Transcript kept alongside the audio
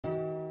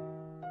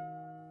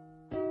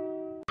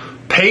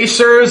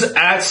Pacers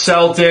at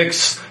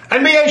Celtics.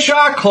 NBA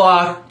shot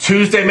clock,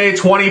 Tuesday, May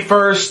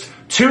 21st,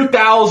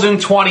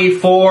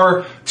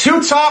 2024.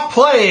 Two top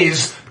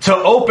plays to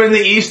open the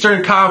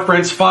Eastern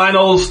Conference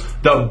Finals.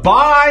 The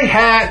buy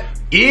hat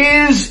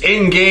is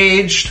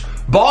engaged.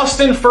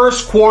 Boston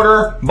first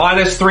quarter,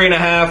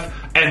 -3.5,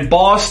 and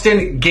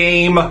Boston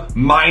game,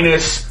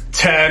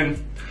 -10.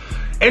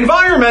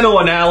 Environmental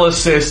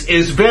analysis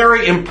is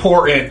very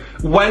important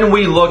when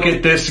we look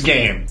at this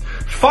game.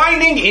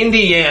 Finding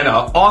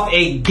Indiana off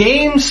a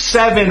Game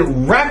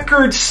 7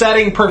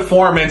 record-setting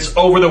performance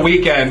over the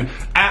weekend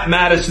at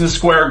Madison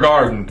Square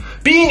Garden.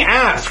 Being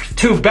asked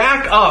to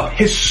back up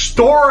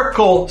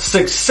historical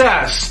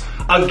success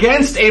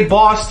against a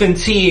Boston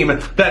team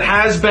that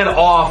has been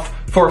off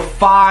for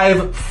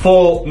 5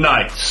 full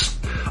nights.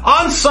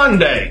 On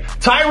Sunday,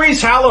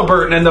 Tyrese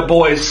Halliburton and the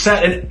boys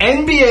set an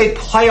NBA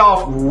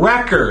playoff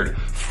record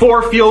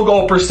for field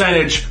goal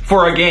percentage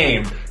for a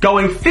game,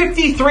 going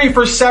 53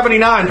 for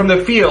 79 from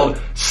the field,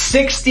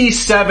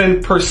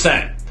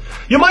 67%.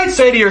 You might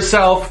say to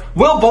yourself,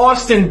 will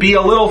Boston be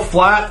a little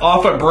flat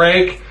off a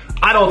break?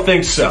 I don't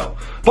think so.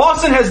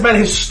 Boston has been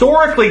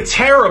historically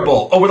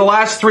terrible over the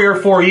last 3 or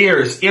 4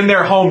 years in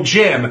their home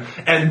gym,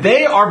 and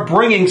they are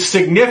bringing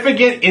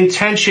significant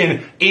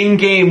intention in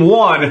Game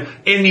 1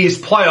 in these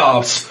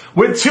playoffs,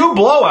 with 2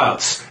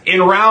 blowouts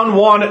in Round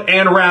 1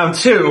 and Round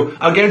 2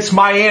 against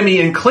Miami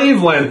and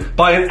Cleveland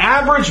by an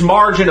average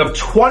margin of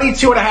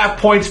 22.5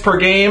 points per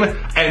game,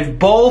 and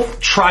both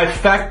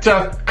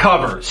trifecta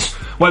covers.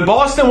 When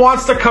Boston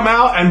wants to come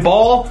out and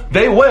ball,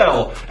 they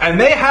will. And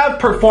they have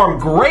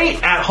performed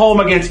great at home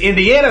against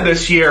Indiana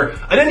this year,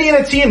 an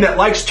Indiana team that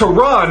likes to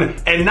run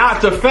and not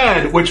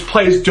defend, which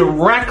plays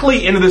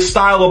directly into the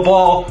style of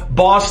ball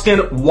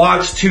Boston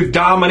wants to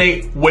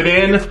dominate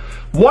within.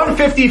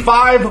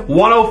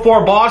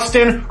 155-104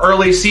 Boston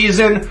early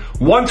season,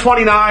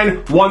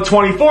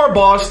 129-124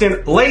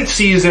 Boston late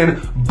season,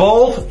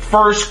 both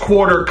first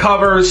quarter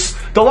covers.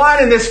 The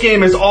line in this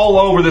game is all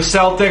over the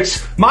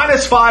Celtics.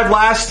 -5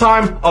 last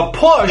time, a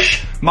push,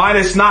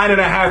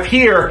 -9.5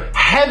 here,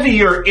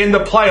 heavier in the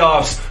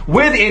playoffs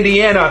with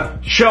Indiana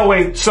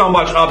showing so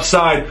much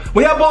upside.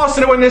 We have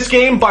Boston to win this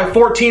game by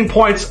 14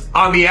 points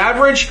on the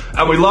average,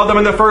 and we love them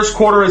in the first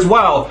quarter as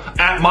well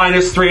at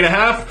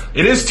 -3.5.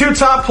 It is 2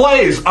 top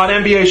plays on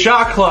NBA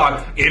Shot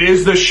Clock. It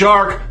is the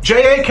Shark,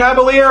 J.A.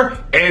 Cavalier,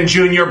 and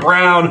Junior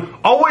Brown.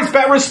 Always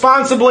bet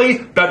responsibly.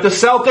 Bet the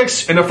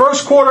Celtics in the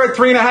first quarter at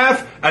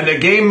 3.5 and the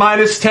game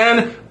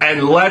 -10,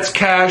 and let's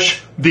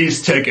cash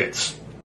these tickets.